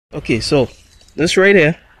Okay, so this right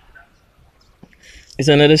here is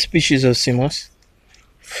another species of sea moss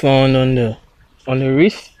found on the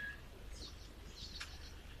reef,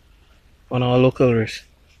 on our local reef.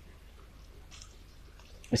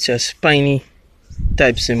 It's a spiny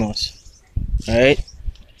type sea moss. Alright?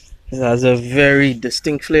 It has a very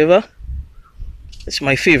distinct flavor. It's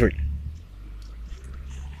my favorite.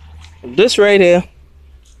 This right here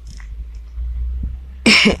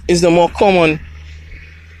is the more common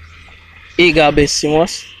agar-based sea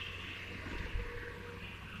moss.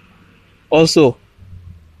 Also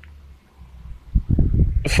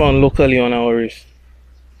found locally on our reef.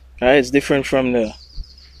 Alright, it's different from the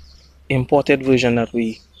imported version that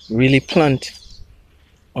we really plant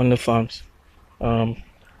on the farms.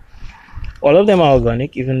 All of them are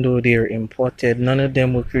organic, even though they're imported. None of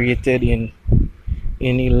them were created in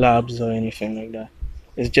any labs or anything like that.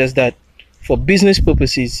 It's just that for business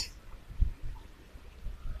purposes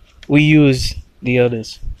we use the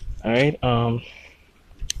others. All right.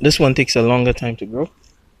 This one takes a longer time to grow.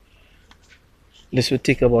 This would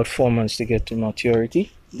take about 4 months to get to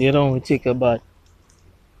maturity. The other one would take about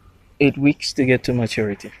 8 weeks to get to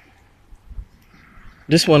maturity.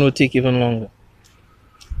 This one would take even longer.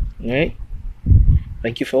 All right.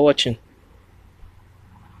 Thank you for watching.